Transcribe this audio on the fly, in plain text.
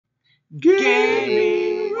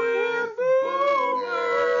Gaming with Boomers.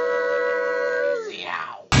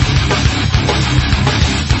 Yow.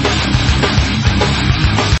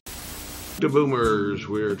 To Boomers,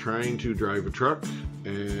 we're trying to drive a truck,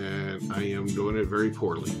 and I am doing it very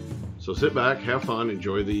poorly. So sit back, have fun,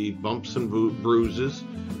 enjoy the bumps and bruises.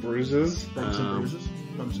 Bruises? Bumps and bruises?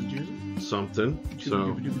 Bumps and juices? Something.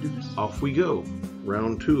 So off we go.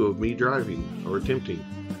 Round 2 of me driving, or attempting.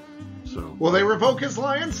 So. Will they revoke his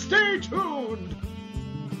lion? Stay tuned!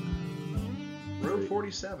 Road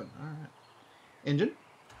 47. Alright. Engine?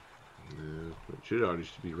 It should already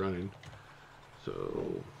be running.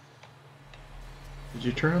 So. Did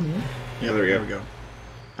you turn on the engine? Yeah, there we go.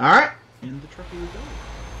 Alright. In the truck we go.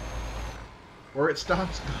 Where it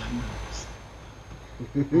stops, God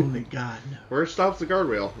knows. Only God knows. Where stops the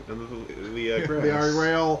guardrail and the grass. The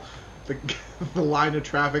guardrail, the line of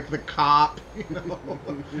traffic, the cop. You know,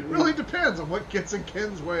 it really depends on what gets in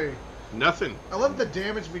Ken's way. Nothing. I love the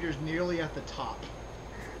damage meter's nearly at the top.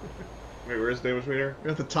 Wait, where's the damage meter?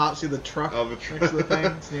 You're at the top. See the truck Oh, the truck. next to the thing?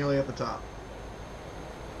 It's nearly at the top.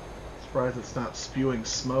 Surprised it's not spewing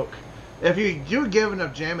smoke. If you do give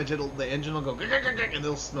enough damage, the engine will go and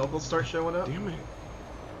the smoke will start showing up. Damn it.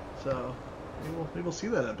 So maybe we'll see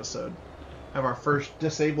that episode. Have our first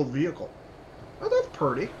disabled vehicle. Oh, that's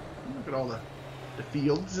pretty. Look at all the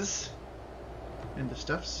fields and the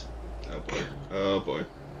stuffs. Oh boy. Oh boy.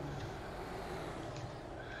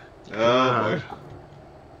 Oh boy.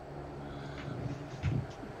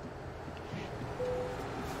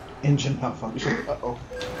 Engine malfunction. Uh-oh.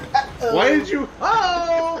 Why did you?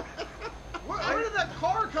 Oh! Where did that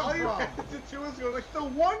car come All you from? had to do was go like The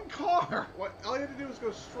one car. what? All you had to do was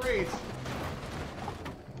go straight.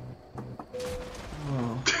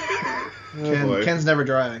 Oh. Oh boy. Ken's never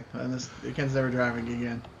driving. Ken's never driving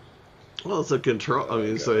again. Well, it's a control. I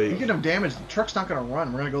mean, it's You a. get him damaged, the truck's not going to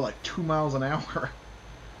run. We're going to go like 2 miles an hour.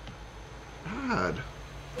 God.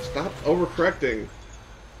 Stop overcorrecting.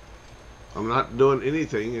 I'm not doing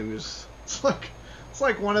anything, and just. It's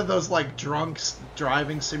like one of those like drunk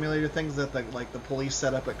driving simulator things that the police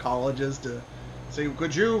set up at colleges to say,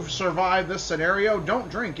 could you survive this scenario? Don't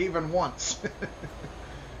drink even once.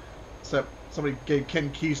 Except somebody gave Ken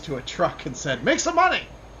keys to a truck and said, make some money.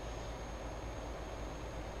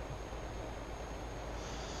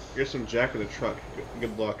 Here's some jack in the truck.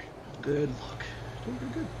 Good luck. Good luck.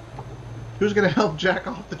 Good. Who's gonna help jack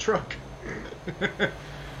off the truck? Good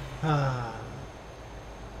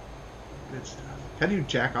stuff. How do you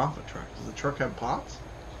jack off a truck? Does the truck have pots?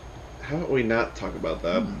 How about we not talk about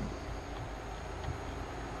that?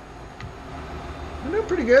 We're doing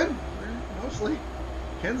pretty good. Mostly.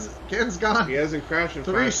 Ken's gone. He hasn't crashed in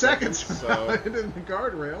 3 5 seconds so. without hitting the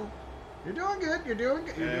guardrail. You're doing good. You're doing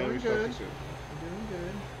good. You're Yeah, doing we good. focus it. You're doing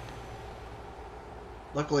good.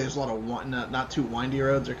 Luckily, there's a lot of not too windy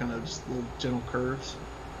roads. They're kind of just little gentle curves.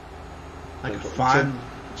 Like a fine...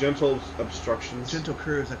 Gentle obstructions. Gentle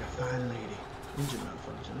curves like a fine lady. Engine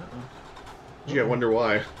malfunction. Uh-oh. Gee, I wonder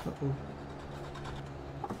why.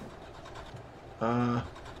 Uh-oh.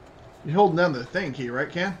 You're holding down the thing key, right,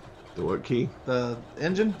 Ken? The what key? The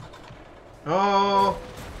engine? Oh!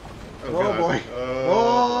 Oh, God. boy.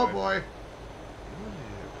 Oh, Boy.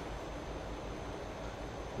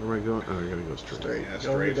 Where am I going? Oh, I gotta go straight. Straight. Yeah, Go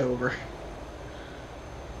straight. it over.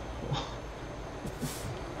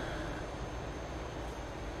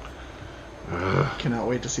 Cannot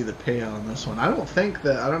wait to see the payout on this one. I don't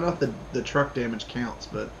know if the truck damage counts,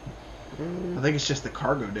 but I think it's just the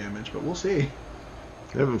cargo damage, but we'll see.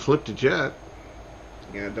 I haven't flipped it yet.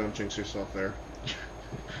 Yeah, don't jinx yourself there.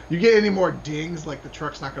 You get any more dings, like the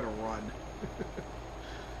truck's not going to run.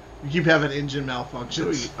 You keep having engine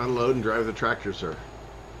malfunctions. Unload and drive the tractor, sir.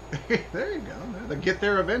 There you go. They'll get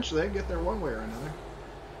there eventually. They'll get there one way or another.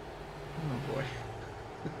 Oh, boy.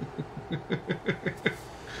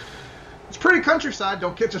 It's pretty countryside.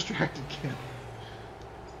 Don't get distracted, Ken.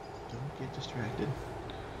 Don't get distracted.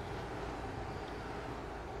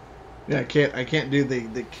 Yeah, I can't do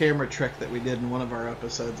the camera trick that we did in one of our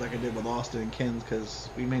episodes like I did with Austin and Ken's because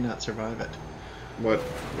we may not survive it. What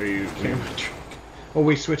are you? Camera trick. Well,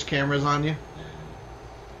 we switched cameras on you.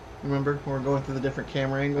 Remember? We're going through the different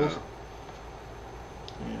camera angles.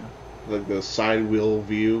 Yeah. Like the side wheel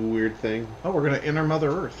view weird thing. Oh, we're going to enter Mother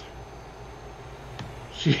Earth.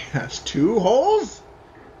 She has 2 holes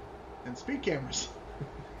and speed cameras.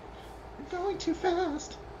 You're going too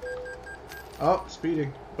fast. Oh,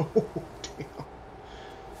 speeding. Oh, damn.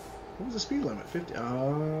 What was the speed limit? 50.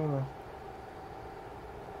 Oh.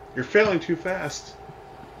 You're failing too fast.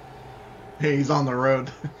 Hey, he's on the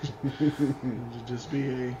road. Just be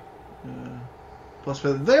a Plus,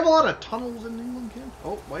 do they have a lot of tunnels in England, Ken?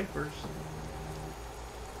 Oh, wipers.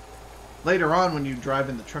 Later on, when you drive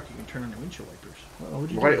in the truck, you can turn on your windshield wipers. Well,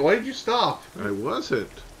 what'd you do? Why did you stop? I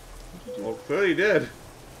wasn't. Well, clearly you did.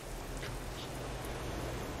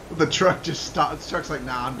 The truck just stopped. The truck's like,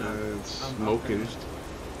 nah, I'm done. It's I'm smoking. finished.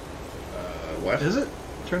 What? Is it?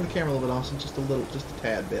 Turn the camera a little bit, Austin. Just a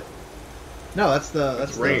tad bit. No, that's the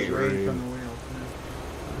rain. rain from the wheel.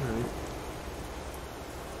 All right.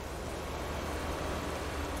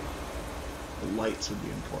 The lights would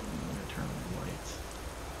be important when I turn on the lights.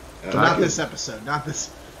 Uh, But not this episode. Not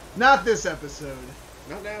this episode.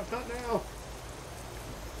 Not now. Not now.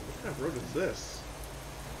 What kind of road is this?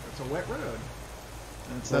 It's a wet road.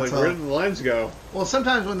 And So, like, where did the lines go? well,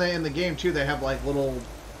 sometimes when they in the game too, they have like little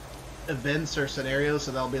events or scenarios,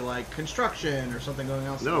 so they'll be like construction or something going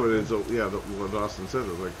on. No, but it's what Austin said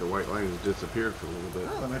is like the white lines disappeared for a little bit.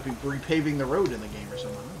 Oh, they might be repaving the road in the game or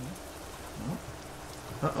something. I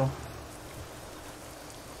don't know. Uh-oh.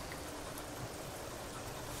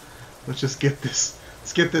 Let's just get this.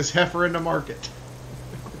 Let's get this heifer into market.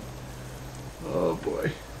 Oh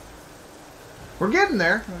boy. We're getting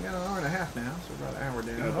there. We got an hour and a half now, so we're about an hour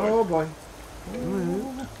down. Oh, boy.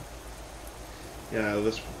 Oh boy. Yeah,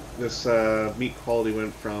 this meat quality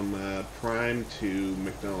went from prime to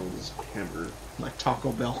McDonald's hamburger. Like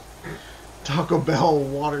Taco Bell. Taco Bell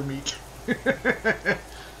water meat. Good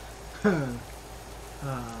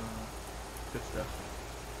stuff.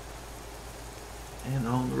 And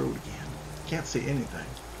on the road again. Can't see anything.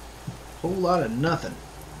 Whole lot of nothing.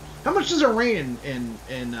 How much does it rain in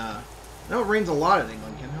I know it rains a lot in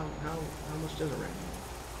England, Ken. How much does it rain?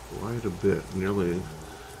 Quite a bit, nearly.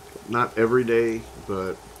 Not every day,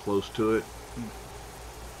 but close to it.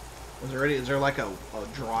 Is there like a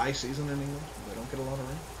dry season in England? They don't get a lot of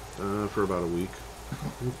rain? For about a week.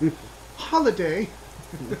 Holiday.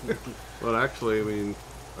 Well, actually, I mean,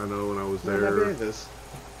 I know when I was Where there, did I this?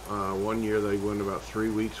 one year they went about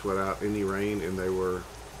 3 weeks without any rain, and they were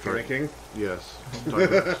Panicking? Yes.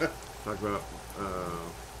 Talk about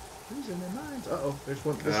Losing their minds. Uh-oh. There's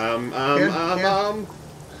one.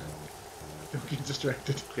 Don't get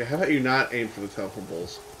distracted. Yeah, how about you not aim for the telephone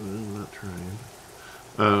poles? I'm not trying.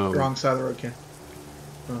 Wrong side of the road, Ken.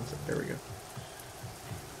 Wrong side. There we go.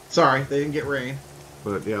 Sorry, they didn't get rain.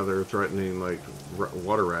 But yeah, they're threatening like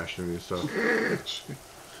water rationing and stuff.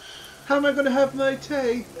 How am I going to have my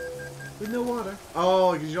tea with no water?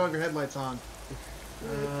 Oh, because you don't have your headlights on. I'm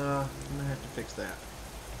going to have to fix that.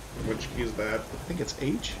 Which key is that? I think it's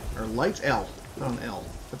H or lights L. Not an L.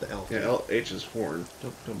 Put the L. Yeah, H is horn.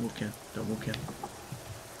 Don't move, Ken. Don't move, Ken.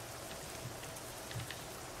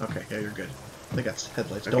 Okay, yeah, you're good. I think that's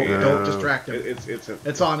headlights. Okay, Don't distract him.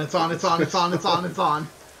 It's on. It's on.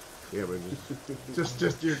 Yeah, but Just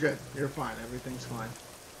you're good. You're fine. Everything's fine.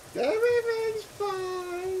 Everything's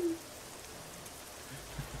fine.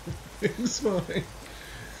 Everything's fine.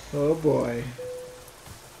 Oh boy.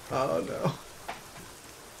 Oh no.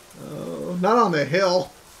 Oh, not on the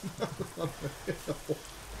hill. Not on the hill.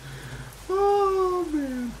 Oh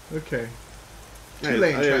man. Okay.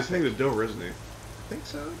 Two-lane I traffic. think the Dover, isn't it? I think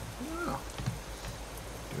so. Wow.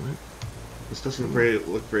 This doesn't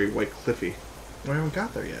look very White Cliffy. We haven't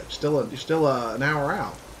got there yet. You're still an hour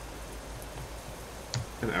out.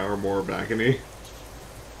 An hour more back in me.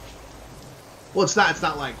 Well, it's not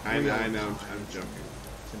like. I know. real I'm time. joking.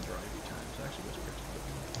 It's in drivey time. It's actually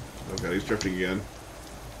what's Oh god, he's drifting again.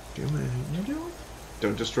 you doing?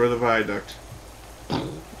 Don't destroy the viaduct.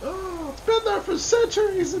 Oh, it's been there for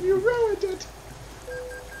centuries and you ruined it.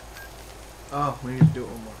 Oh, we need to do it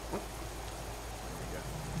one more. There we go.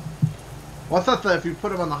 Well, I thought that if you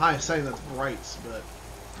put them on the highest setting, that's brights, but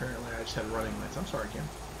apparently I just had running lights. I'm sorry, Kim.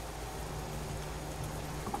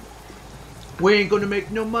 We ain't gonna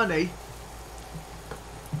make no money.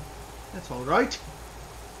 That's all right.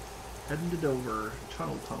 Heading to Dover.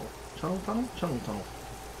 Tunnel.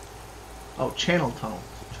 Oh, channel tunnel.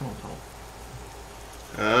 It's a channel tunnel.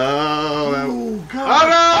 Oh, that... Oh, God. Oh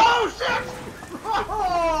no! shit!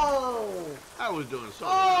 Oh! I was doing something.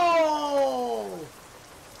 Oh!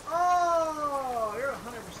 Oh! You're 100%.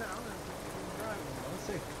 I'm gonna driving. Let's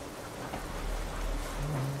see.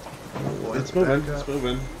 It's moving. It's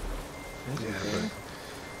moving. Yeah,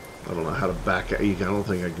 but I don't know how to back out. I don't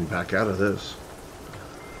think I can back out of this.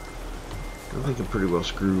 I think I'm pretty well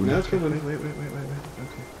screwed. No, it's moving. Wait.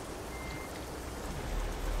 Okay.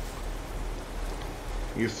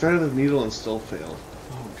 You threaded the needle and still failed.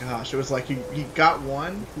 Oh gosh, it was like you got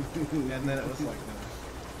one, and then it was like, no.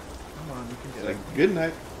 Come on, you can get it. Like, good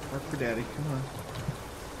night. Work for daddy, come on.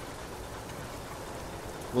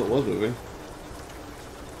 Well, it was moving.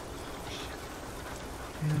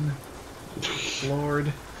 And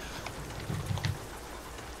Lord.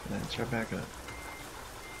 Then try back up.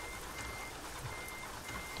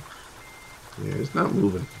 Yeah, it's not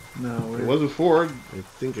moving. No, It was before. I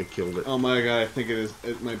think I killed it. Oh my god, I think it is.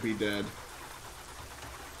 It might be dead.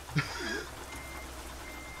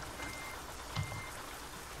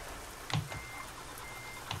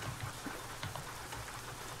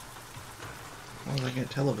 I can't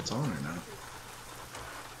tell if it's on or not.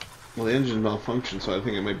 Well, the engine malfunctioned, so I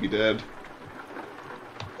think it might be dead.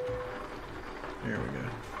 Here we go.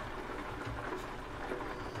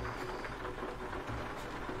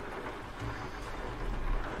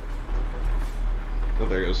 Oh,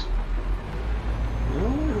 there it goes. Oh,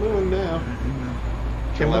 we're moving now.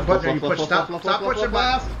 Ken, what Left, button are you left, pushing? left, Stop! left, Stop left, pushing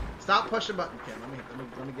left, buttons! Stop pushing button, Ken.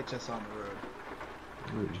 Let me get you us on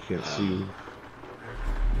the road. You can't see.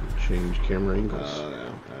 Change camera angles. Oh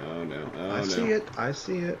no! Oh no! Oh no! I see it. I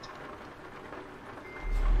see it.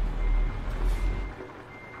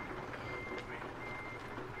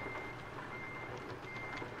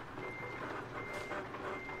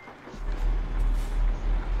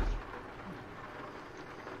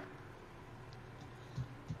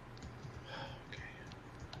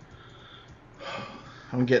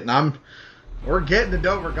 We're getting to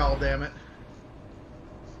Dover, goddammit.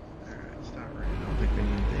 Alright, stop right. I don't think we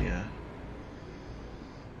need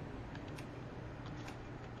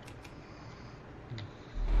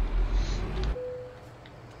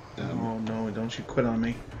the, Oh no, don't you quit on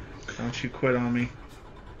me. Don't you quit on me.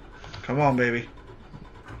 Come on, baby.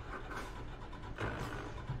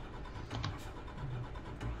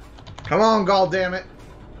 Come on, goddammit.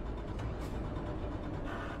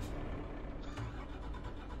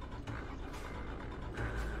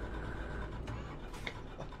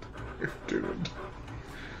 You're doomed.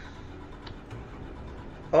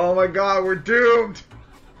 Oh my god, we're doomed!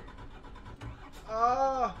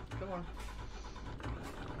 Ah, come on.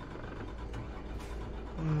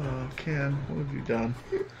 Oh, Ken, what have you done?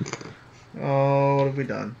 Oh, what have we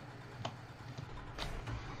done?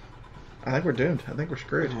 I think we're doomed. I think we're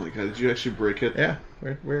screwed. Oh my god! Did you actually break it? Yeah,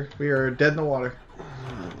 we are dead in the water.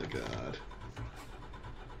 Oh my god!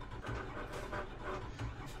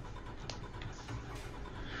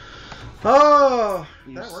 Oh,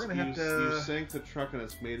 You, we're gonna have to. You sank the truck on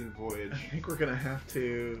its maiden voyage. I think we're gonna have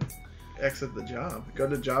to exit the job. Go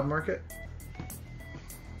to job market.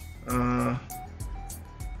 Oh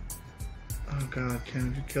god,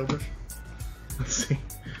 Ken, you killed us. Let's see.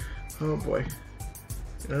 Oh boy.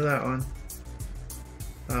 Go to that one.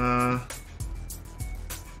 Oh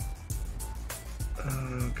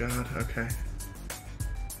god, okay.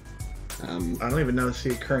 I don't even know to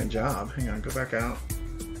see a current job. Hang on, go back out.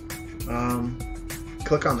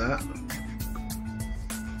 Click on that.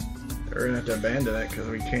 We're gonna have to abandon it because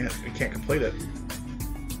we can't complete it.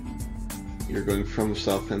 You're going from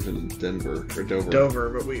Southampton to Denver or Dover. Dover,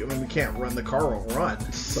 but we can't run. The car won't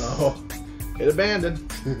run, so it abandoned.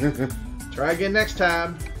 Try again next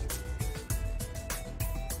time.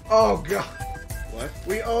 Oh god. What?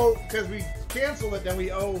 We owe, because we canceled it, then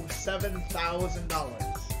we owe $7,000.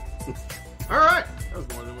 All right. That was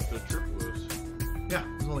more than what the trip was. Yeah,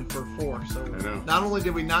 it was only for 4. So I know. not only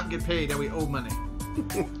did we not get paid, then we owe money.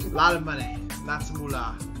 A lot of money. Lots of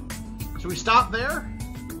moolah. Should we stop there?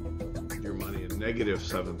 Your money in negative Yeah,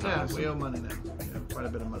 7,000. we owe money now. We have quite a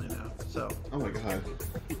bit of money now. So Oh my god!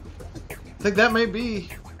 I think that may be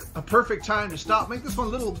a perfect time to stop. Make this one a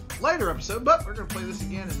little lighter episode, but we're going to play this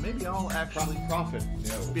again, and maybe I'll actually Profit.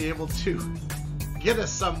 be able to get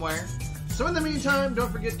us somewhere. So in the meantime,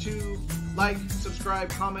 don't forget to like, subscribe,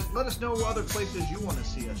 comment. Let us know other places you want to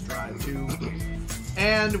see us drive to.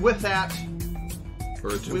 And with that,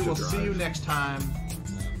 we will see you next time.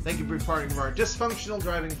 Thank you for being part of our dysfunctional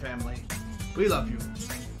driving family. We love you.